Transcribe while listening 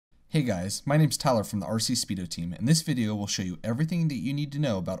Hey guys, my name's Tyler from the RCSpeedo team, and this video will show you everything that you need to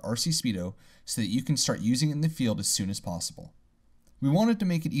know about RCSpeedo so that you can start using it in the field as soon as possible. We wanted to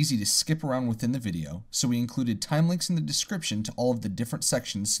make it easy to skip around within the video, so we included time links in the description to all of the different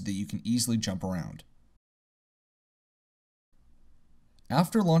sections so that you can easily jump around.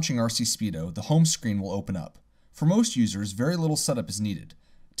 After launching RCSpeedo, the home screen will open up. For most users, very little setup is needed.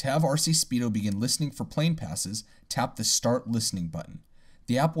 To have RCSpeedo begin listening for plane passes, tap the Start Listening button.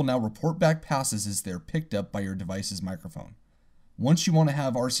 The app will now report back passes as they are picked up by your device's microphone. Once you want to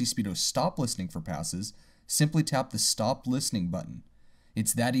have RCSpeedo stop listening for passes, simply tap the Stop Listening button.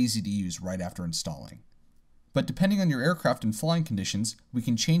 It's that easy to use right after installing. But depending on your aircraft and flying conditions, we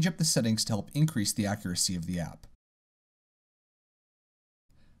can change up the settings to help increase the accuracy of the app.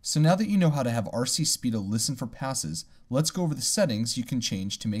 So now that you know how to have RCSpeedo listen for passes, let's go over the settings you can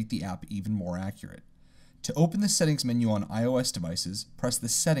change to make the app even more accurate. To open the settings menu on iOS devices, press the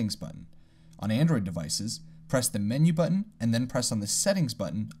Settings button. On Android devices, press the Menu button and then press on the Settings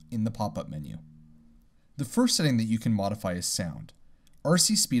button in the pop-up menu. The first setting that you can modify is sound.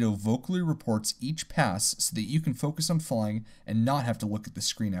 RCSpeedo vocally reports each pass so that you can focus on flying and not have to look at the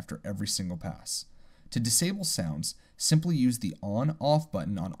screen after every single pass. To disable sounds, simply use the On/Off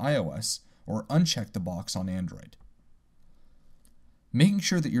button on iOS or uncheck the box on Android. Making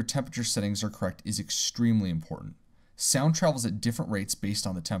sure that your temperature settings are correct is extremely important. Sound travels at different rates based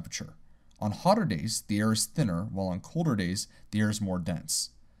on the temperature. On hotter days, the air is thinner, while on colder days, the air is more dense.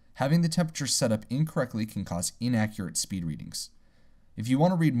 Having the temperature set up incorrectly can cause inaccurate speed readings. If you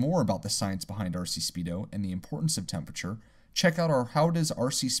want to read more about the science behind RCSpeedo and the importance of temperature, check out our How Does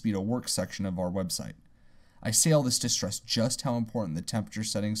RCSpeedo Work section of our website. I say all this to stress just how important the temperature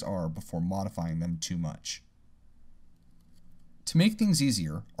settings are before modifying them too much. To make things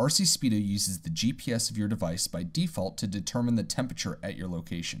easier, RCSpeedo uses the GPS of your device by default to determine the temperature at your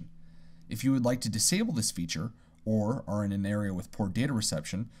location. If you would like to disable this feature, or are in an area with poor data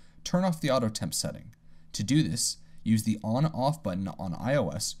reception, turn off the auto temp setting. To do this, use the On/Off button on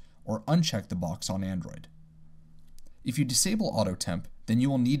iOS or uncheck the box on Android. If you disable auto temp, then you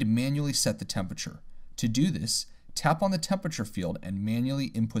will need to manually set the temperature. To do this, tap on the temperature field and manually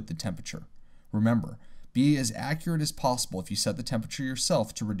input the temperature. Remember, be as accurate as possible if you set the temperature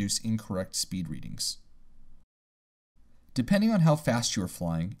yourself to reduce incorrect speed readings. Depending on how fast you are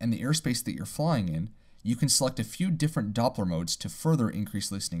flying and the airspace that you're flying in, you can select a few different Doppler modes to further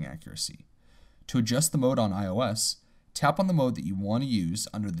increase listening accuracy. To adjust the mode on iOS, tap on the mode that you want to use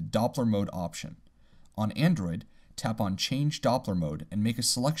under the Doppler mode option. On Android, tap on Change Doppler mode and make a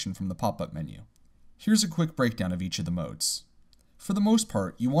selection from the pop-up menu. Here's a quick breakdown of each of the modes. For the most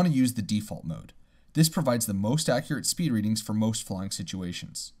part, you want to use the default mode. This provides the most accurate speed readings for most flying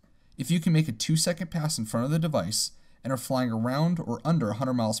situations. If you can make a 2-second pass in front of the device and are flying around or under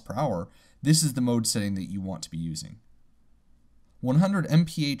 100 miles per hour, this is the mode setting that you want to be using. 100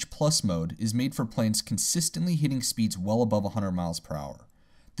 mph plus mode is made for planes consistently hitting speeds well above 100 miles per hour.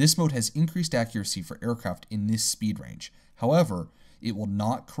 This mode has increased accuracy for aircraft in this speed range. However, it will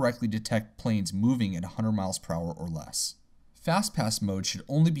not correctly detect planes moving at 100 miles per hour or less. Fast pass mode should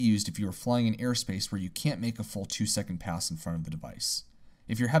only be used if you are flying in airspace where you can't make a full 2-second pass in front of the device.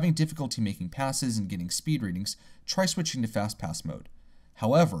 If you're having difficulty making passes and getting speed readings, try switching to fast pass mode.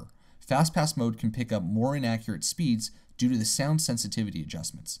 However, fast pass mode can pick up more inaccurate speeds due to the sound sensitivity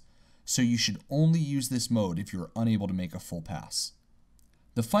adjustments, so you should only use this mode if you are unable to make a full pass.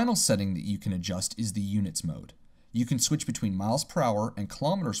 The final setting that you can adjust is the units mode. You can switch between miles per hour and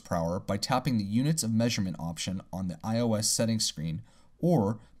kilometers per hour by tapping the units of measurement option on the iOS settings screen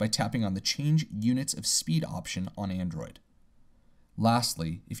or by tapping on the Change Units of Speed option on Android.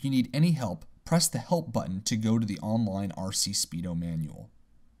 Lastly, if you need any help, press the Help button to go to the online RCSpeedo manual.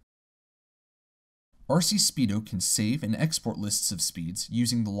 RCSpeedo can save and export lists of speeds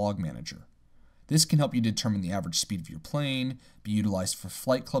using the Log Manager. This can help you determine the average speed of your plane, be utilized for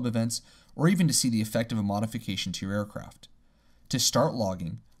flight club events, or even to see the effect of a modification to your aircraft. To start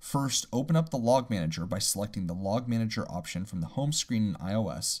logging, first open up the Log Manager by selecting the Log Manager option from the home screen in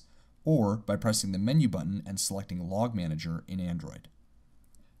iOS, or by pressing the Menu button and selecting Log Manager in Android.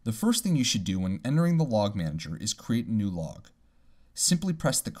 The first thing you should do when entering the Log Manager is create a new log. Simply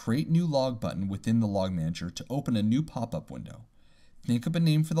press the Create New Log button within the Log Manager to open a new pop-up window. Think up a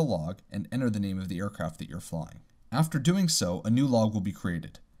name for the log and enter the name of the aircraft that you're flying. After doing so, a new log will be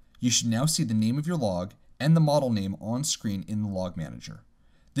created. You should now see the name of your log and the model name on screen in the Log Manager.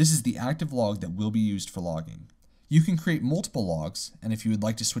 This is the active log that will be used for logging. You can create multiple logs, and if you would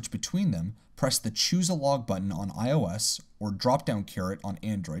like to switch between them, press the Choose a Log button on iOS or drop-down caret on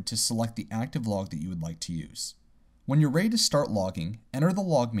Android to select the active log that you would like to use. When you're ready to start logging, enter the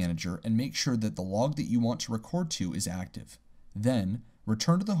log manager and make sure that the log that you want to record to is active. Then,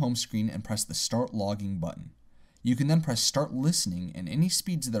 return to the home screen and press the Start Logging button. You can then press Start Listening, and any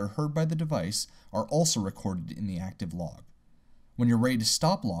speeds that are heard by the device are also recorded in the active log. When you're ready to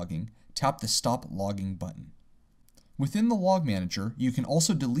stop logging, tap the Stop Logging button. Within the log manager, you can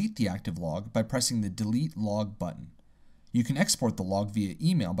also delete the active log by pressing the Delete Log button. You can export the log via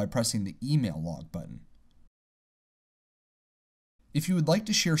email by pressing the Email Log button. If you would like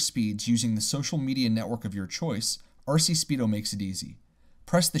to share speeds using the social media network of your choice, RCSpeedo makes it easy.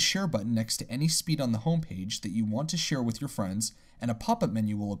 Press the Share button next to any speed on the home page that you want to share with your friends, and a pop-up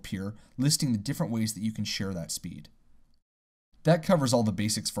menu will appear listing the different ways that you can share that speed. That covers all the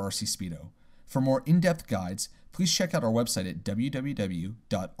basics for RCSpeedo. For more in-depth guides, please check out our website at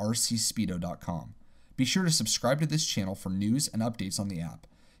www.rcspeedo.com. Be sure to subscribe to this channel for news and updates on the app.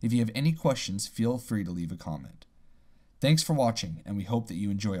 If you have any questions, feel free to leave a comment. Thanks for watching, and we hope that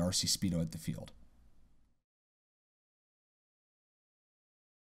you enjoy RCSpeedo at the field.